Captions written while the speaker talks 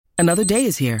Another day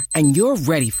is here, and you're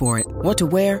ready for it. What to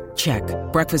wear? Check.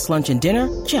 Breakfast, lunch, and dinner?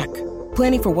 Check.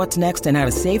 Planning for what's next and how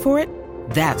to save for it?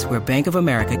 That's where Bank of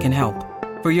America can help.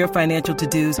 For your financial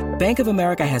to-dos, Bank of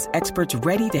America has experts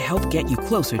ready to help get you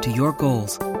closer to your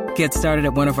goals. Get started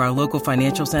at one of our local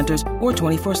financial centers or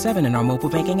 24/7 in our mobile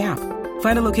banking app.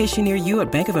 Find a location near you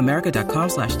at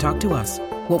bankofamerica.com/talktous.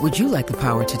 What would you like the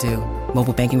power to do?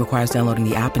 Mobile banking requires downloading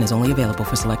the app and is only available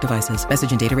for select devices.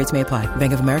 Message and data rates may apply.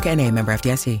 Bank of America N.A., member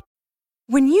FDIC.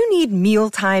 When you need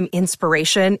mealtime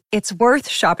inspiration, it's worth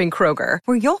shopping Kroger,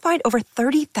 where you'll find over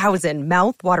 30,000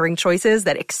 mouth-watering choices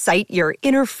that excite your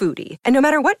inner foodie. And no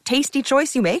matter what tasty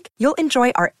choice you make, you'll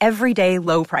enjoy our everyday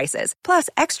low prices, plus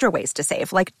extra ways to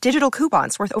save, like digital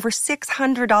coupons worth over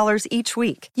 $600 each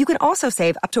week. You can also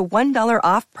save up to $1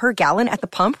 off per gallon at the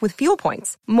pump with fuel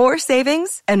points. More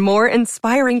savings and more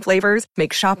inspiring flavors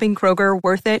make shopping Kroger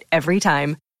worth it every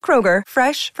time. Kroger,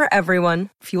 fresh for everyone.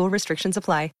 Fuel restrictions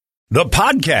apply. The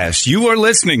podcast you are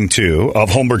listening to of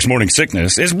Holmberg's Morning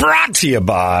Sickness is brought to you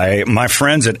by my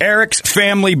friends at Eric's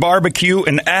Family Barbecue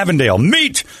in Avondale.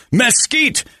 Meet,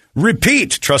 mesquite,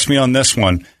 repeat. Trust me on this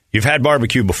one. You've had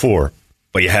barbecue before,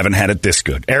 but you haven't had it this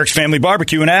good. Eric's Family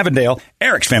Barbecue in Avondale,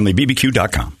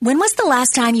 ericsfamilybbq.com. When was the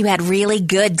last time you had really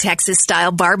good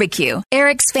Texas-style barbecue?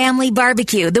 Eric's Family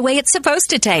Barbecue, the way it's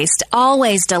supposed to taste.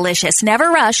 Always delicious,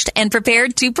 never rushed, and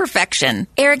prepared to perfection.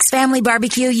 Eric's Family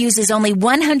Barbecue uses only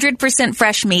 100%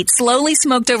 fresh meat, slowly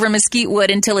smoked over mesquite wood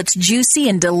until it's juicy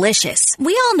and delicious.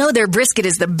 We all know their brisket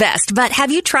is the best, but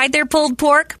have you tried their pulled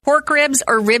pork ribs,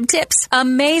 or rib tips?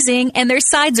 Amazing, and their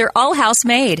sides are all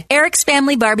house-made. Eric's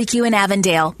Family Barbecue in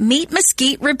Avondale. Meet,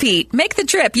 mesquite, repeat. Make the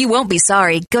trip. You won't be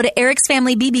sorry. Go to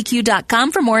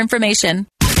ericsfamilybbq.com for more information.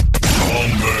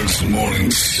 Holmberg's Morning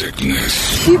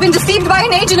Sickness. You've been deceived by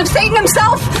an agent of Satan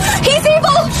himself. He's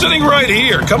evil. Sitting right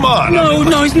here. Come on.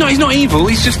 No, he's not evil.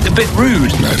 He's just a bit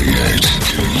rude. 98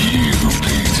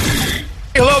 KUPD.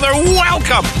 Hello there.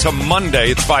 Welcome to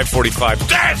Monday. It's 5:45.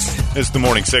 This is the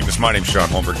Morning Sickness. My name's Sean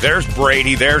Holmberg. There's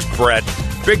Brady. There's Brett.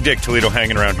 Big Dick Toledo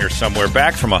hanging around here somewhere.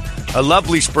 Back from a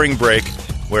lovely spring break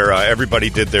where everybody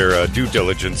did their due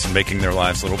diligence in making their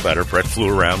lives a little better. Brett flew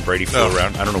around. Brady flew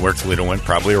around. I don't know where Toledo went.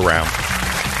 Probably around.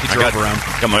 He drove around.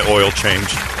 Got my oil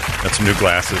changed. Got some new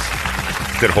glasses.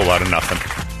 Did a whole lot of nothing.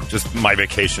 Just my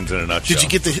vacations in a nutshell. Did you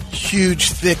get the huge,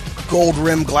 thick,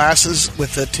 gold-rimmed glasses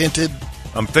with the tinted...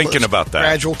 I'm thinking about that.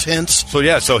 Gradual tints.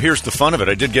 So here's the fun of it.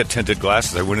 I did get tinted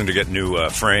glasses. I went in to get new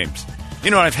frames.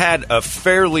 You know, I've had a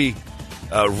fairly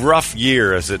rough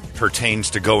year as it pertains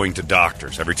to going to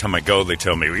doctors. Every time I go, they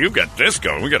tell me, well, you've got this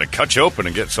going. We got to cut you open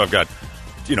and get... So I've got,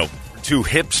 2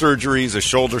 hip surgeries, a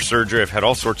shoulder surgery. I've had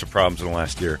all sorts of problems in the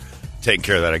last year taking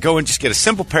care of that. I go and just get a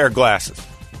simple pair of glasses.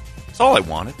 That's all I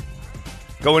wanted.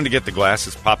 Go in to get the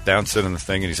glasses, pop down, sit on the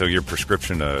thing, and he said, your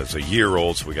prescription is a year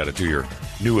old, so we got to do your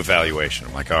new evaluation.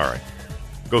 I'm like, all right.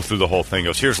 Go through the whole thing.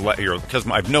 He goes, because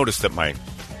I've noticed that my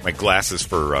glasses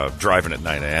for driving at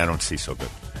night, I don't see so good.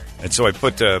 And so I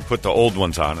put the old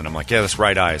ones on, and I'm like, yeah, this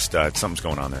right eye is something's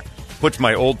going on there. Puts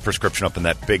my old prescription up in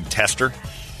that big tester,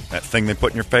 that thing they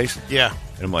put in your face. Yeah.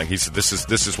 And I'm like, he said, this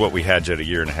is what we had you a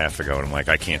year and a half ago. And I'm like,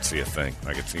 I can't see a thing.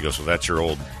 He goes, well, that's your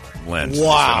old lens.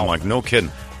 Wow. I'm like, no kidding.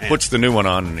 Man. Puts the new one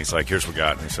on, and he's like, here's what we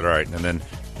got. And he said, all right. And then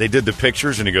they did the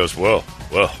pictures, and he goes, whoa.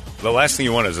 The last thing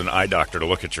you want is an eye doctor to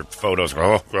look at your photos.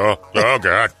 Oh,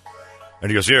 God.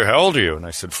 And he goes, here, how old are you? And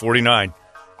I said, 49.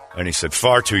 And he said,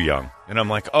 far too young. And I'm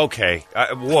like, okay,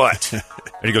 what? And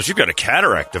he goes, you've got a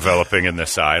cataract developing in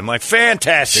this eye. I'm like,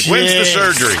 fantastic. Jeez. When's the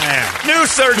surgery? Man. New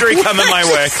surgery coming my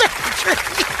way.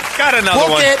 Got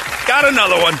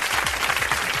another one.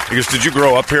 He goes, did you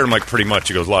grow up here? I'm like, pretty much.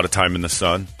 He goes, a lot of time in the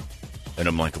sun. And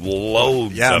I'm like,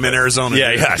 loads of it. I'm in Arizona.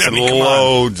 Yeah, I said,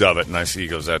 loads of it. And he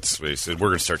goes, he said, we're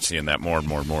going to start seeing that more and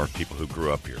more people who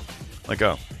grew up here. I'm like,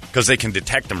 oh, because they can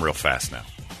detect them real fast now.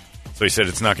 So he said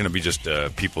it's not going to be just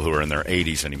people who are in their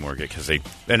 80s anymore, because they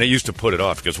used to put it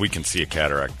off because we can see a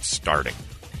cataract starting.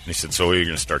 And he said, so you're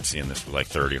going to start seeing this with like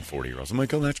 30 and 40-year-olds. I'm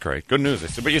like, oh, that's great. Good news. I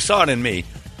said, but you saw it in me,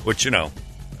 which, on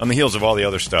the heels of all the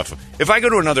other stuff. If I go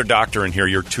to another doctor and hear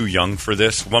you're too young for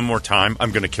this one more time,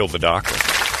 I'm going to kill the doctor.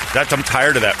 I'm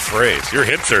tired of that phrase. Your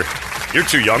hips you're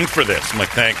too young for this. I'm like,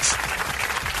 thanks.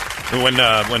 When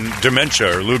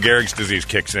dementia or Lou Gehrig's disease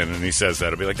kicks in and he says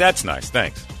that, I'll be like, that's nice,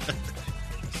 thanks.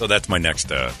 So that's my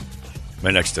next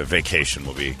vacation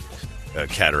will be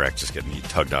cataract just getting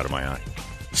tugged out of my eye.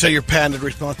 So your patented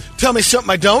response, tell me something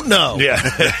I don't know.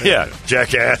 Yeah,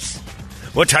 jackass.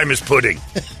 What time is pudding?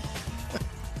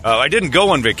 I didn't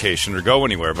go on vacation or go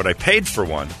anywhere, but I paid for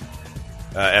one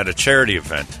at a charity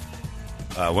event.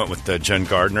 I went with Jen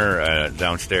Gardner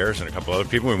downstairs and a couple other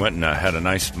people. We went and had a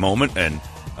nice moment, and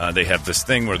They have this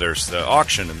thing where there's the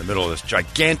auction in the middle of this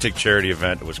gigantic charity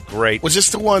event. It was great. Was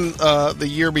this the one the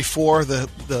year before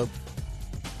the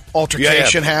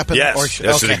altercation happened? Yes. Okay.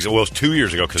 Well, it was 2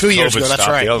 years ago because 2 COVID years ago, stopped that's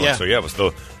right. the other Yeah. one. So, it was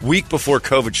the week before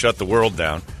COVID shut the world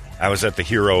down. I was at the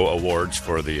Hero Awards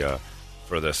for the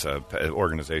for this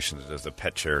organization that does the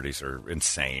pet charities are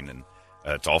insane, and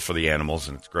it's all for the animals,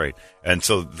 and it's great. And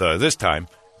so this time,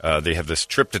 they have this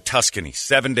trip to Tuscany,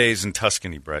 7 days in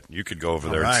Tuscany, Brett. You could go over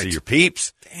there and see your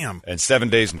peeps. Damn. And 7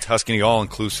 days in Tuscany,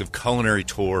 all-inclusive culinary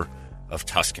tour of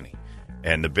Tuscany.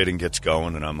 And the bidding gets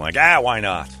going, and I'm like, why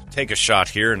not? Take a shot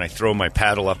here, and I throw my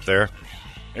paddle up there.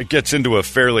 It gets into a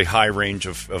fairly high range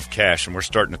of cash, and we're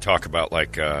starting to talk about,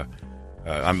 like,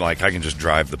 I'm like, I can just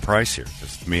drive the price here.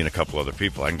 Just me and a couple other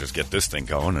people. I can just get this thing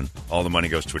going, and all the money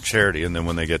goes to a charity, and then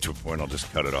when they get to a point, I'll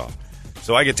just cut it off.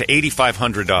 So I get to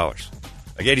 $8,500.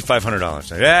 Like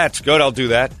 $8,500. Yeah, it's good. I'll do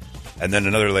that. And then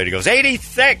another lady goes,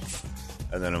 86.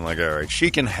 And then I'm like, all right, she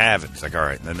can have it. It's like, all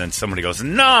right. And then somebody goes,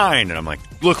 9. And I'm like,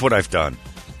 look what I've done.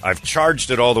 I've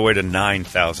charged it all the way to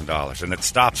 $9,000, and it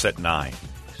stops at 9.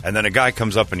 And then a guy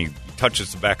comes up and he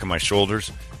touches the back of my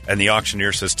shoulders, and the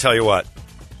auctioneer says, tell you what,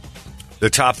 the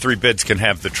top 3 bids can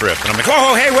have the trip. And I'm like,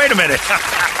 oh, hey, wait a minute.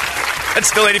 That's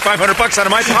still $8,500 out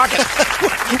of my pocket.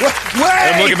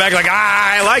 I'm looking back like,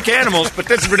 I like animals, but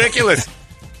this is ridiculous.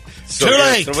 So, Too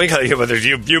late. So we got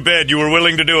you bid. You were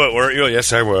willing to do it, weren't you?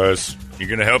 Yes, I was. You're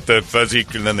going to help the fuzzy,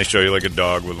 and then they show you like a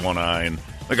dog with one eye, and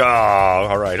like, oh,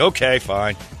 all right, okay,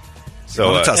 fine.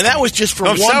 So, and that was just for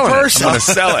I'm one person. I'm going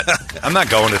to sell it. I'm not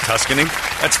going to Tuscany.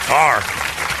 That's far.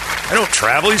 I don't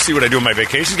travel. You see what I do on my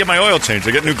vacations? Get my oil changed.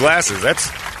 I get new glasses.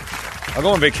 I'll go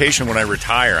on vacation when I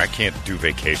retire. I can't do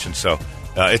vacation, so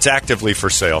it's actively for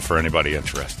sale for anybody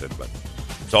interested. But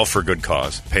it's all for good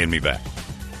cause, paying me back.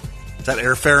 Is that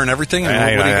airfare and everything?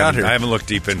 And what do you got here? I haven't looked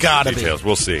deep into the details.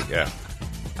 We'll see. Yeah,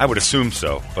 I would assume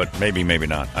so, but maybe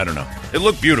not. I don't know. It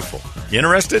looked beautiful. You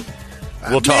interested?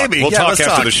 We'll talk. Maybe. We'll talk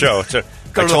after the show. I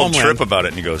told Homeland. Tripp about it,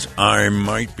 and he goes, I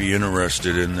might be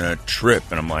interested in that trip.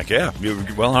 And I'm like, yeah.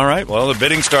 Well, all right. Well, the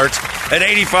bidding starts at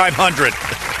 $8,500.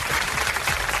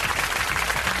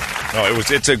 No,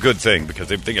 it's a good thing because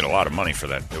they get a lot of money for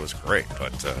that. It was great,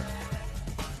 but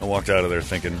I walked out of there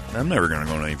thinking I'm never going to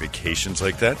go on any vacations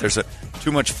like that. There's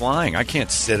too much flying. I can't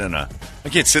sit in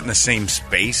the same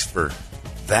space for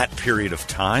that period of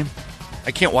time.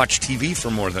 I can't watch TV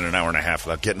for more than an hour and a half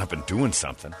without getting up and doing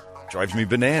something. It drives me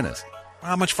bananas.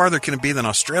 How much farther can it be than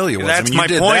Australia was? That's my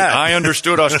point. I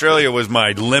understood Australia was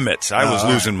my limits. I was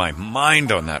losing my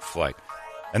mind on that flight.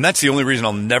 And that's the only reason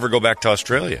I'll never go back to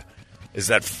Australia, is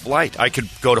that flight. I could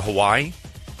go to Hawaii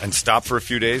and stop for a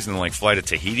few days and then fly to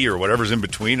Tahiti or whatever's in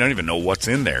between. I don't even know what's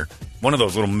in there. One of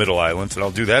those little middle islands, and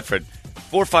I'll do that for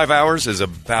 4 or 5 hours is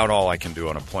about all I can do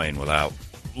on a plane without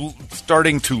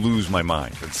starting to lose my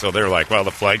mind. And so they're like, well,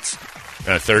 the flight's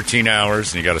 13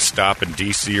 hours, and you got to stop in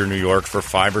D.C. or New York for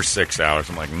 5 or 6 hours.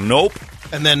 I'm like, nope.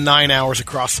 And then 9 hours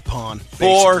across the pond.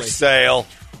 For basically. sale.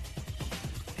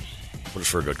 But it's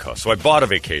for a good cause. So I bought a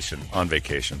vacation on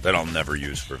vacation that I'll never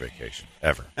use for vacation,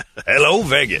 ever. Hello,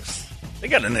 Vegas. They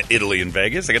got an Italy in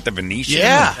Vegas. They got the Venetian.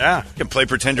 Yeah. You can play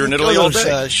pretend you're in Italy all day.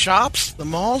 Those shops, the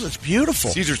malls, it's beautiful.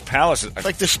 Caesar's Palace. It's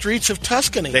like the streets of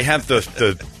Tuscany. They have the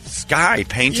sky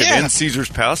painted in Caesar's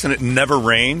Palace, and it never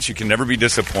rains. You can never be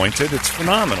disappointed. It's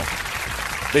phenomenal.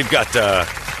 They've got,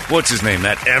 what's his name?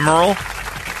 That Emerald?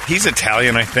 He's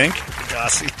Italian, I think.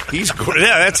 He's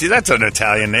that's an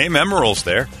Italian name. Emerald's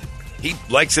there. He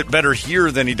likes it better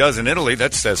here than he does in Italy.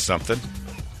 That says something.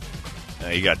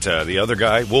 You got the other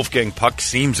guy, Wolfgang Puck,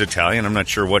 seems Italian. I'm not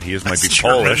sure what he is. Might be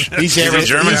Polish. He's German.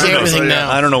 He's everything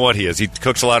now. I don't know what he is. He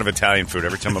cooks a lot of Italian food.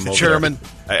 Every time I'm over German.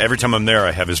 there, every time I'm there,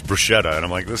 I have his bruschetta, and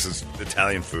I'm like, this is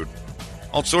Italian food.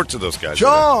 All sorts of those guys.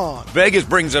 John! Vegas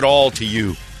brings it all to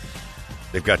you.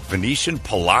 They've got Venetian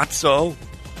Palazzo.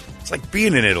 It's like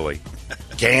being in Italy.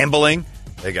 Gambling.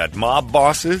 They got mob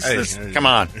bosses. Come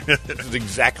on. This is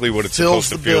exactly what it's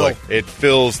supposed to feel like. It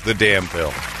fills the damn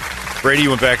bill. Brady, you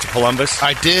went back to Columbus?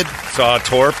 I did. Saw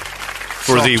Torp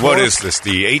for what is this?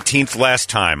 The 18th last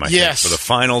time, I think, for the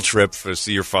final trip to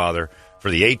see your father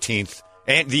for the 18th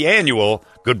and the annual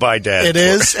Goodbye Dad. It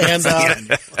is, and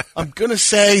I'm going to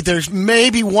say there's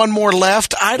maybe one more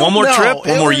left. I don't know. One more trip?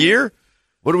 One more year?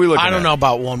 What are we looking at? I don't know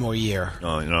about one more year.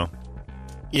 Oh, you know?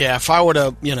 Yeah, if I were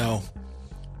to,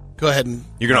 go ahead and...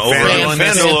 You're going to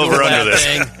over under this.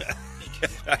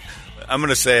 I'm going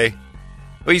to say...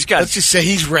 Well, let's just say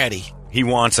he's ready. He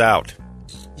wants out.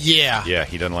 Yeah. Yeah,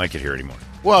 he doesn't like it here anymore.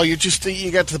 Well, you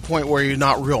got to the point where you're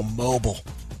not real mobile.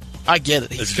 I get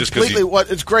it. He's completely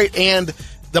it's great, and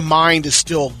the mind is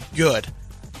still good.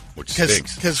 Which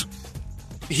stinks. Because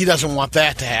he doesn't want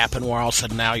that to happen where all of a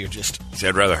sudden now you're just... See,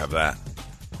 I'd rather have that.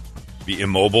 Be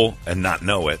immobile and not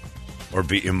know it, or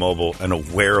be immobile and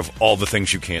aware of all the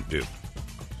things you can't do.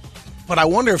 But I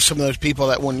wonder if some of those people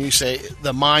that when you say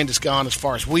the mind is gone as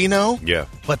far as we know, yeah,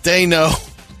 but they know.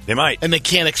 They might. And they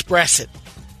can't express it.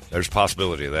 There's a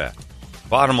possibility of that.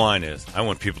 Bottom line is, I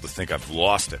want people to think I've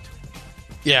lost it.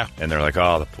 Yeah. And they're like,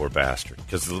 oh, the poor bastard.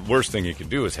 Because the worst thing you can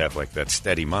do is have like that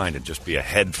steady mind and just be a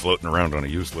head floating around on a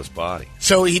useless body.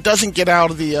 So he doesn't get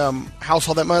out of the house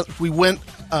all that much. We went,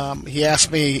 he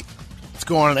asked me, let's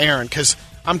go on an errand, because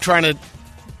I'm trying to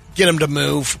get him to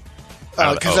move.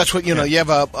 Because that's what, you know, you have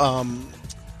a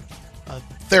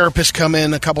therapist come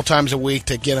in a couple times a week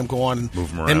to get him going.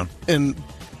 Move him around. And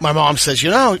my mom says,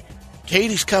 you know,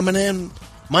 Katie's coming in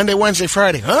Monday, Wednesday,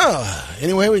 Friday.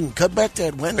 Anyway, we can cut back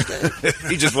to Wednesday.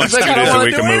 He just wants like, 2 days a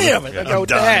week to move. Of it. I go,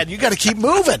 Dad, you got to keep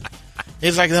moving.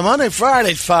 He's like, the Monday,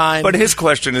 Friday's fine. But his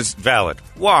question is valid.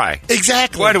 Why?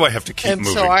 Exactly. Why do I have to keep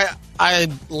moving? moving? And so I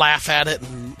laugh at it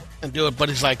and do it. But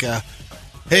he's like,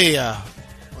 hey,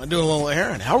 I'm doing a little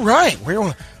errand. All right.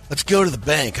 Let's go to the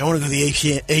bank. I want to go to the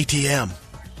ATM.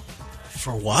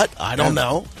 For what? I don't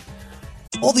know.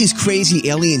 All these crazy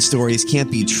alien stories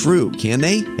can't be true, can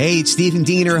they? Hey, it's Stephen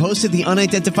Diener, host of the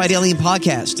Unidentified Alien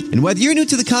Podcast. And whether you're new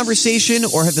to the conversation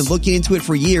or have been looking into it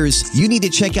for years, you need to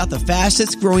check out the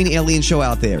fastest growing alien show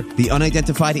out there, the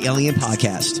Unidentified Alien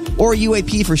Podcast, or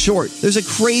UAP for short. There's a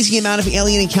crazy amount of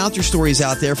alien encounter stories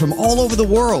out there from all over the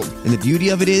world. And the beauty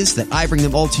of it is that I bring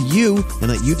them all to you and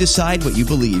let you decide what you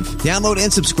believe. Download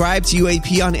and subscribe to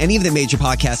UAP on any of the major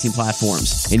podcasting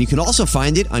platforms. And you can also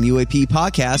find it on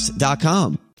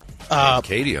UAPpodcast.com.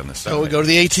 Katie on the side. So we go to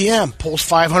the ATM, pulls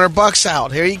 $500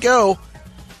 out. Here you go.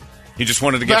 He just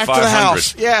wanted to Back get $500. to the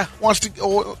house. Yeah, wants to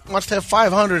have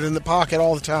 $500 in the pocket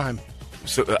all the time.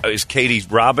 So is Katie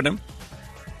robbing him?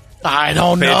 I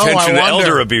don't know. Pay attention to I wonder.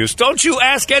 elder abuse. Don't you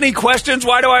ask any questions?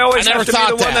 Why do I always have to be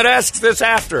the one that asks this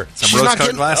after? Some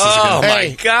rose-colored glasses. Oh, Hey,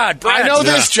 my God. Brad. I know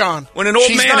this, John. When an old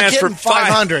She's man not asks for getting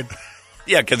 $500.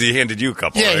 Yeah, because he handed you a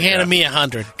couple. Yeah, right he handed now. me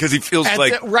 $100. Because he feels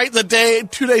like... right the day,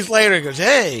 2 days later, he goes,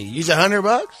 hey, use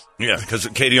 $100? Yeah, because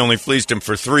Katie only fleeced him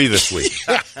for $3 this week.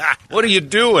 What are you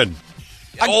doing?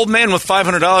 An old man with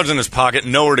 $500 in his pocket,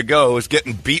 nowhere to go, is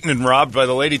getting beaten and robbed by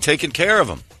the lady taking care of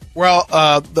him.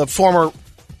 Well, the former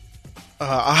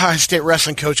Ohio State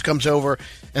wrestling coach comes over,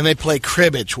 and they play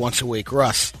cribbage once a week,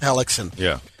 Russ Hellickson.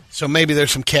 Yeah. So maybe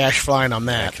there's some cash flying on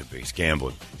that. That could be. He's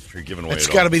gambling. He's giving away It's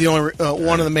it got all. to be the only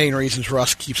one of the main reasons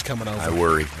Russ keeps coming over. I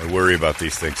worry about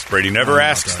these things. Brady never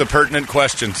asks the pertinent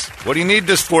questions. What do you need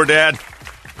this for, Dad?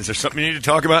 Is there something you need to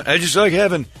talk about? I just like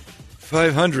having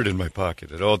 $500 in my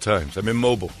pocket at all times. I'm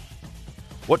immobile.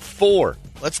 What for?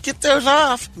 Let's get those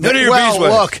off. None of your beeswax.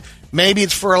 Look, maybe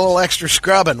it's for a little extra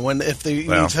scrubbing if they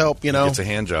needs help, you know. It's a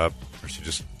hand job, or she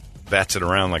just bats it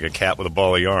around like a cat with a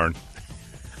ball of yarn.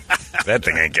 That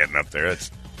thing ain't getting up there.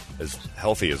 It's as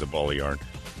healthy as a ball of yarn.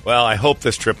 Well, I hope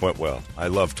this trip went well. I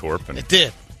love Torp. And it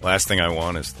did. Last thing I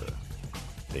want is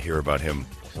to hear about him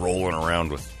rolling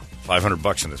around with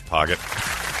 $500 in his pocket.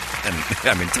 And,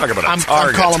 I mean, talk about a target.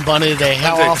 I'm calling Bunny today.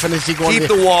 How often is he going to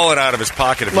the wallet out of his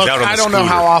pocket if he's out on the I don't scooter. know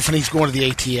how often he's going to the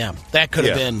ATM. That could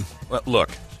have been. Well, look,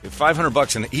 if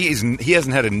 $500, and he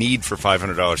hasn't had a need for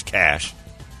 $500 cash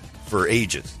for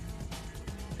ages.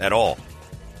 At all.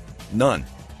 None.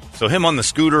 So him on the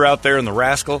scooter out there in the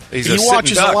rascal, he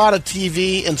watches a lot of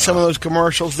TV and some of those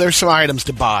commercials. There's some items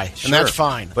to buy, and that's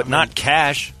fine. But not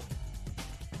cash.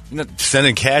 He's not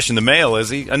sending cash in the mail, is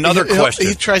he? Another question.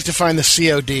 He tries to find the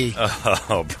COD.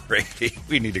 Oh, Brady,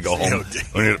 we need to go home.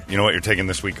 You know what? You're taking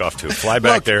this week off, too. Fly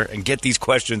back there and get these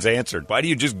questions answered. Why do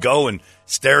you just go and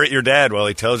stare at your dad while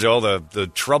he tells you all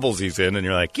the troubles he's in, and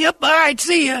you're like, yep, all right,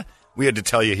 see ya. We had to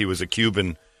tell you he was a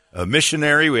Cuban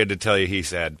missionary. We had to tell you he's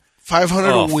had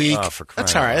 $500 a week.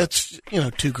 That's all right. That's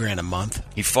 $2,000 a month.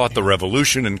 He fought the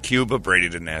revolution in Cuba. Brady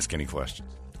didn't ask any questions.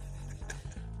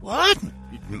 What?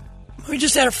 We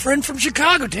just had a friend from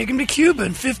Chicago take him to Cuba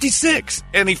in '56,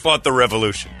 and he fought the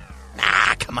revolution.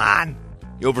 Nah, come on.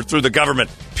 He overthrew the government.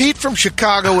 Pete from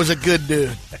Chicago was a good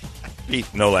dude. Pete,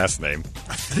 no last name.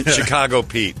 Chicago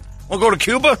Pete. We'll go to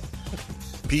Cuba?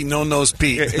 Pete no-nose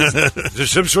Pete. Is there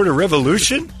some sort of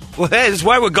revolution? Well, hey, that's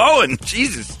why we're going.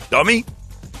 Jesus, dummy.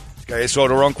 This guy asked all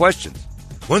the wrong questions.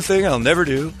 One thing I'll never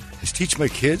do is teach my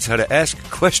kids how to ask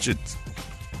questions.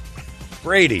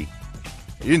 Brady,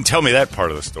 you didn't tell me that part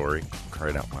of the story.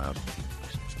 Cried out loud.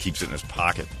 Just keeps it in his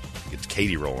pocket. Gets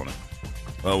Katie rolling it.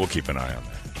 Well, we'll keep an eye on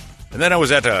that. And then I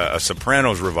was at a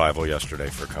Sopranos revival yesterday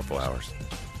for a couple hours.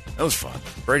 That was fun.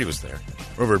 Brady was there.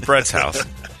 We were at Brett's house.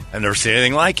 I've never seen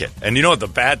anything like it. And you know what the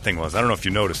bad thing was? I don't know if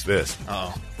you noticed this.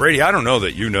 Oh. Brady, I don't know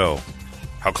that you know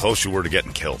how close you were to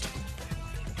getting killed.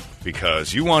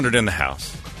 Because you wandered in the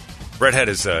house. Brett had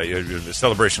his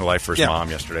celebration of life for his mom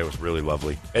yesterday. It was really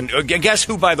lovely. And guess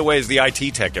who, by the way, is the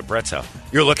IT tech at Brett's house?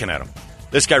 You're looking at him.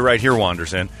 This guy right here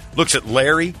wanders in, looks at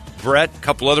Larry, Brett, a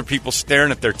couple other people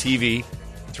staring at their TV,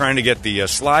 trying to get the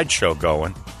slideshow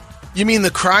going. You mean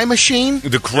the cry machine?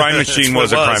 The cry machine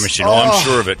was a cry machine. Oh, I'm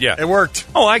sure of it, yeah. It worked.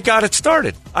 Oh, I got it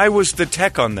started. I was the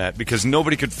tech on that because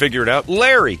nobody could figure it out.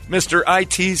 Larry, Mr.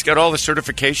 IT's got all the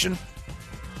certification.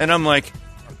 And I'm like,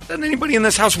 doesn't anybody in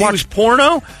this house watch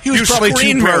porno? He was probably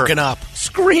too broken up.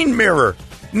 Screen mirror.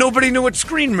 Nobody knew what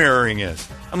screen mirroring is.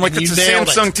 I'm like, it's a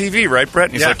Samsung TV, right, Brett?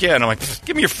 And he's like, yeah. And I'm like,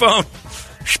 give me your phone.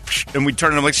 And we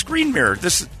turn it. I'm like, screen mirror.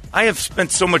 I have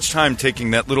spent so much time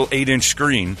taking that little 8-inch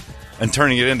screen and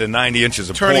turning it into 90 inches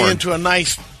of porn. Turning it into a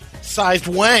nice-sized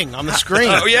wang on the screen.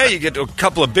 Oh, yeah, you get a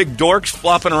couple of big dorks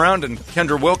flopping around and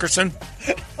Kendra Wilkerson.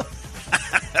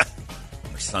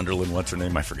 Or Sunderland, what's her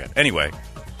name? I forget. Anyway,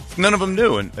 none of them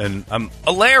knew. And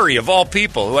a Larry, of all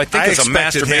people, who I think is a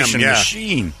masturbation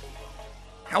machine.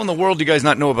 How in the world do you guys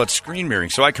not know about screen mirroring?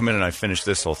 So I come in and I finish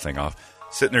this whole thing off.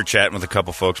 Sitting there chatting with a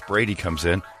couple folks. Brady comes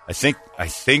in. I think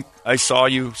I saw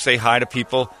you say hi to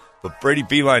people. But Brady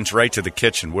beelines right to the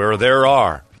kitchen where there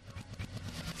are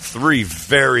 3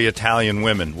 very Italian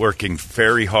women working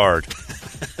very hard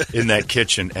in that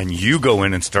kitchen. And you go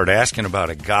in and start asking about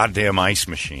a goddamn ice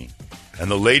machine. And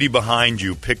the lady behind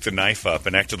you picked the knife up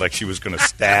and acted like she was going to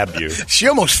stab you. She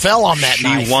almost fell on that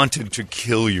knife. She wanted to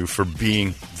kill you for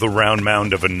being the round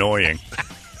mound of annoying.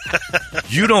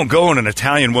 You don't go in an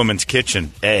Italian woman's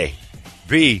kitchen, A.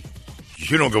 B,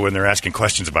 you don't go in there asking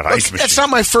questions about ice machines. That's not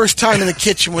my first time in the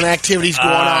kitchen when activity's going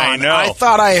on. I know. I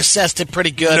thought I assessed it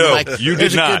pretty good. No, like, you did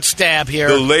there's not. A good stab here.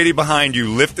 The lady behind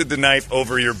you lifted the knife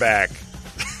over your back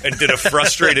and did a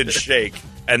frustrated shake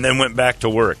and then went back to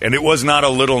work. And it was not a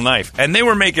little knife. And they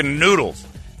were making noodles.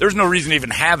 There's no reason to even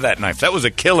have that knife. That was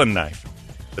a killing knife.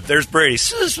 But there's Brady.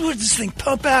 So would this thing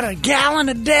pump out a gallon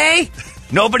a day?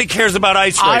 Nobody cares about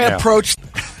ice right now. I approached,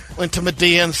 went to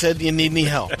Medea and said, you need any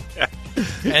help?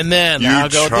 And then I'll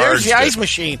go, there's the ice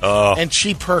machine. And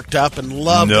she perked up and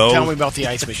loved to tell me about the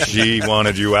ice machine. She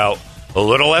wanted you out a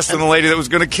little less than the lady that was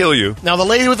going to kill you. Now, the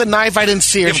lady with the knife, I didn't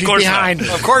see her. She's behind me.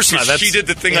 Of course not. She did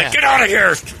the thing like, get out of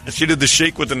here. She did the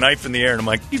shake with the knife in the air. And I'm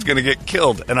like, he's going to get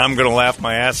killed. And I'm going to laugh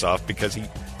my ass off because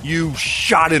you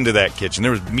shot into that kitchen.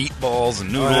 There was meatballs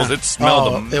and noodles. It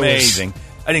smelled amazing.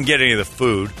 I didn't get any of the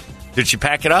food. Did she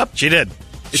pack it up? She did.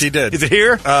 She did. Is it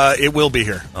here? It will be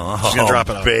here. Oh, she's going to drop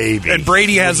it off. Baby. And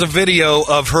Brady has a video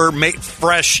of her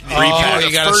fresh repack.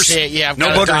 You got to see it. Yeah, I've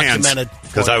got it documented.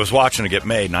 Because I was watching it get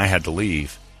made, and I had to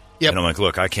leave. Yep. And I'm like,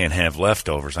 look, I can't have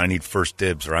leftovers. I need first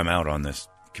dibs, or I'm out on this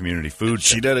community food.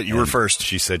 She did it. You were first.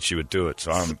 She said she would do it.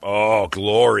 So I'm,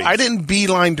 glory. I didn't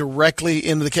beeline directly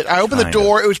into the kitchen. I opened the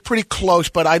door. It was pretty close,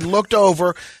 but I looked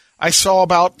over. I saw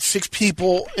about 6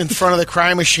 people in front of the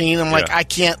cry machine. I'm like, I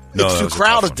can't. It's too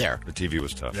crowded there. The TV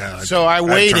was tough. Yeah, so I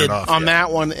waited on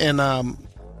that one, and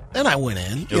then I went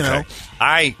in. You know,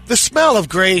 the smell of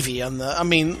gravy on the. I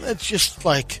mean, it's just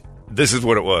like. This is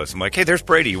what it was. I'm like, hey, there's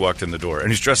Brady. He walked in the door, and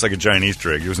he's dressed like a giant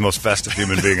Easter egg. He was the most festive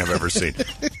human being I've ever seen.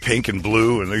 Pink and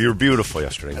blue, and you were beautiful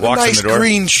yesterday. Walks in the door.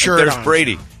 Green shirt. There's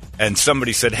Brady, and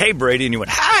somebody said, "Hey, Brady," and you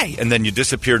went, "Hi," and then you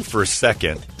disappeared for a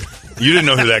second. You didn't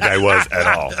know who that guy was at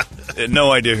all.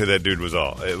 No idea who that dude was.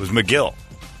 It was McGill.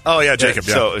 Oh yeah, Jacob.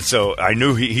 Yeah. So I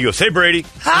knew he goes, "Hey, Brady."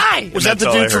 Hi. Was that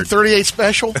the dude from 38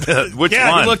 Special? Which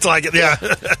one? He looked like it. Yeah.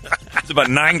 It's about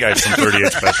 9 guys from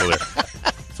 38 Special there.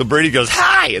 So Brady goes,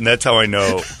 "Hi," and that's how I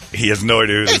know he has no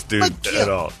idea who this dude at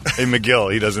all. Hey,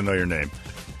 McGill, he doesn't know your name.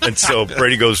 And so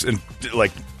Brady goes, and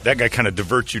like that guy kind of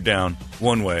diverts you down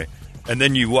one way, and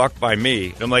then you walk by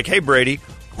me, and I'm like, "Hey, Brady,"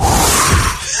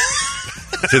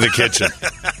 to the kitchen.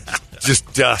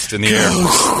 Just dust in the air.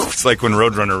 It's like when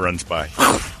Roadrunner runs by.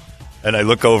 And I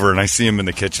look over and I see him in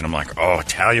the kitchen. I'm like, oh,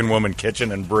 Italian woman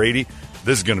kitchen and Brady.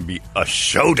 This is going to be a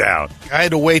showdown. I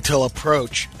had to wait till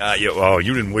approach. You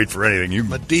didn't wait for anything.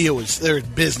 Medea there's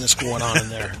business going on in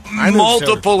there.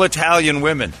 Multiple Italian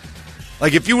women.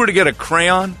 Like if you were to get a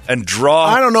crayon and draw.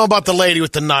 I don't know about the lady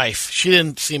with the knife. She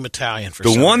didn't seem Italian for some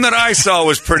reason. The one that I saw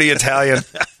was pretty Italian.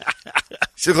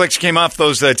 She looked like she came off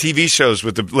those TV shows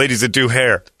with the ladies that do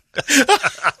hair.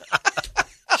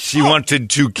 She wanted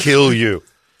to kill you.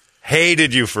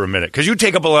 Hated you for a minute because you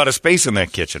take up a lot of space in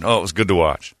that kitchen. Oh, it was good to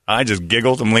watch. I just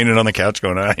giggled. I'm leaning on the couch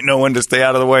going, I know when to stay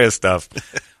out of the way of stuff.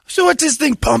 So what's this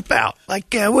thing pump out?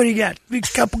 Like, what do you got? A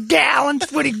couple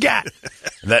gallons? What do you got?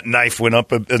 And that knife went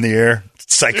up in the air,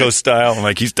 psycho style. I'm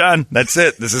like, he's done. That's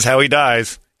it. This is how he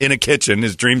dies. In a kitchen.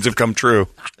 His dreams have come true.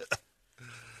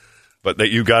 But that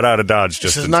you got out of Dodge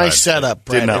just in time. It's a nice setup,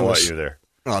 Brad. Did not want you there.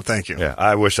 Oh, thank you. Yeah,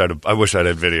 I wish I'd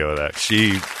had video of that.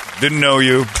 She didn't know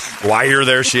you, why you're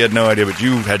there. She had no idea, but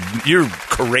you're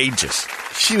courageous.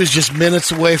 She was just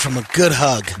minutes away from a good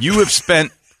hug. You have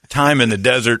spent time in the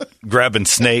desert grabbing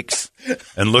snakes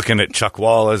and looking at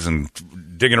chuckwallas and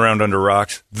digging around under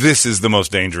rocks. This is the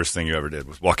most dangerous thing you ever did,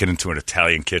 was walking into an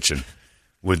Italian kitchen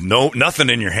with nothing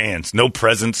in your hands, no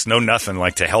presents, no nothing,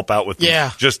 like to help out with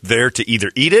them. Just there to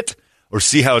either eat it or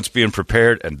see how it's being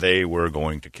prepared, and they were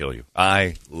going to kill you.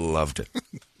 I loved it.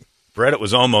 Brett, it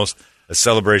was almost a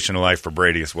celebration of life for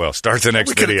Brady as well. Start the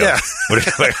next video with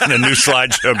a new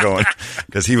slideshow going,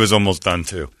 because he was almost done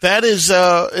too. That is,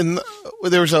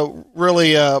 there was a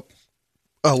really a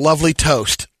lovely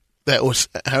toast that was,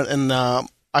 and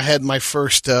I had my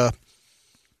first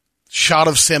shot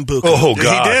of Sambuca. Oh,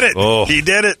 God. He did it. Oh. He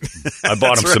did it. I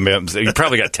bought him some. You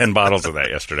probably got 10 bottles of that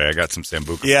yesterday. I got some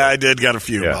Sambuca. Yeah, I did. Got a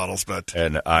few bottles, but.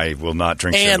 And I will not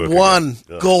drink and Sambuca. And one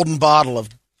golden bottle of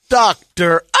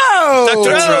Dr.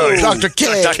 O. Dr.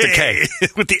 K. Dr. K.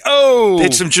 With the O.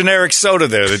 It's some generic soda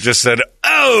there that just said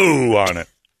O on it.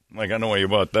 I'm like, I know why you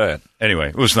bought that. Anyway,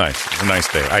 it was nice. It was a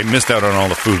nice day. I missed out on all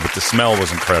the food, but the smell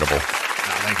was incredible.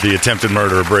 The attempted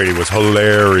murder of Brady was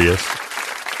hilarious.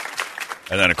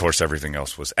 And then, of course, everything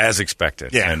else was as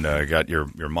expected. Yeah. And got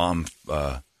your mom.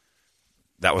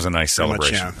 That was a nice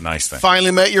celebration. A nice thing.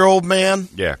 Finally met your old man.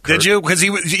 Yeah. Kurt. Did you? Because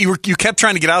you kept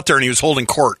trying to get out there, and he was holding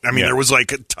court. I mean, there was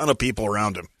like a ton of people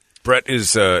around him. Brett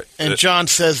is... and John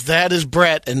says, that is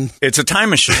Brett. And it's a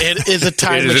time machine. It is a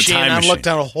time machine. I looked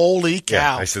down, holy cow.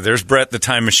 Yeah, I said, there's Brett, the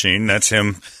time machine. That's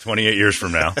him 28 years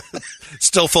from now.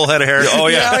 Still full head of hair. Oh,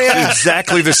 yeah.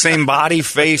 Exactly the same body,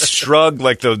 face, shrug,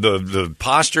 like the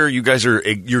posture. You guys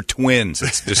you're twins.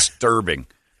 It's disturbing.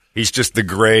 He's just the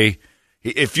gray.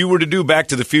 If you were to do Back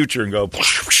to the Future and go,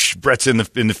 Brett's in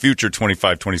the future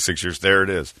 25, 26 years, there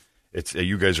it is. It's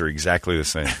you guys are exactly the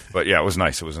same. But, yeah, it was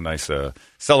nice. It was a nice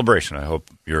celebration. I hope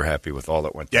you're happy with all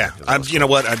that went down. Yeah. You know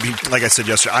what? Like I said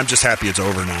yesterday, I'm just happy it's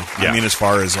over now. Yeah. I mean, as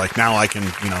far as, like, now I can,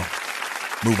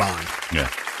 move on. Yeah.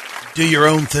 Do your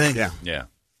own thing. Yeah. Yeah.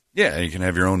 Yeah, you can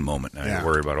have your own moment now. Yeah. You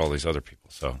worry about all these other people.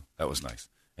 So that was nice.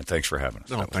 And thanks for having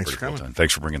us. Oh, thanks for coming. Cool.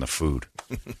 Thanks for bringing the food.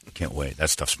 Can't wait. That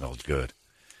stuff smells good.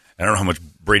 I don't know how much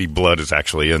Brady blood is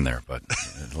actually in there, but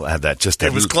it'll add that.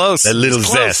 It was close. That little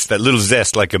zest. That little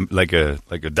zest, like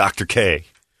a Dr. K.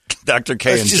 Dr.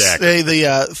 K and Jack. Say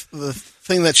the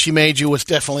thing that she made you was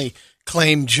definitely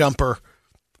claim jumper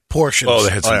portions. Oh, they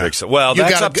had some big stuff. Well,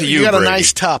 that's up to you, You got Brady. a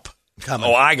nice tup coming.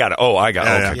 Oh, I got it. Okay,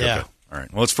 Yeah. good. All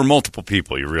right. Well, it's for multiple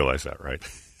people. You realize that, right?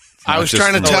 I was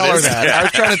trying to tell her that. Yeah. I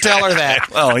was trying to tell her that.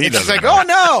 Well, she's like, oh,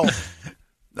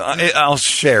 no. I'll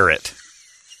share it.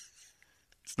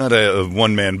 It's not a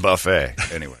one-man buffet.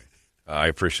 Anyway, I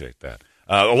appreciate that.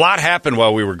 A lot happened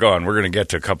while we were gone. We're going to get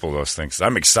to a couple of those things.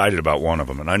 I'm excited about one of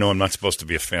them, and I know I'm not supposed to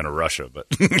be a fan of Russia, but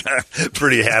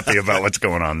pretty happy about what's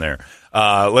going on there.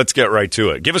 Let's get right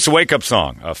to it. Give us a wake-up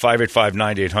song,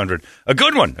 585-9800. A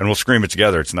good one, and we'll scream it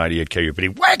together. It's 98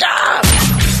 KUPD. Wake up!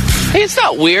 Hey, it's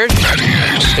not weird.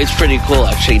 It's pretty cool,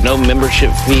 actually. No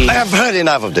membership fee. I have heard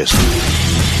enough of this.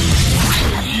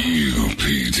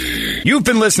 You've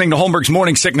been listening to Holmberg's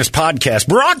Morning Sickness Podcast,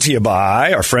 brought to you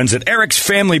by our friends at Eric's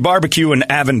Family Barbecue in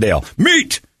Avondale.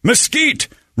 Meet, mesquite,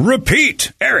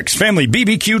 repeat.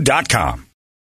 Eric'sFamilyBBQ.com.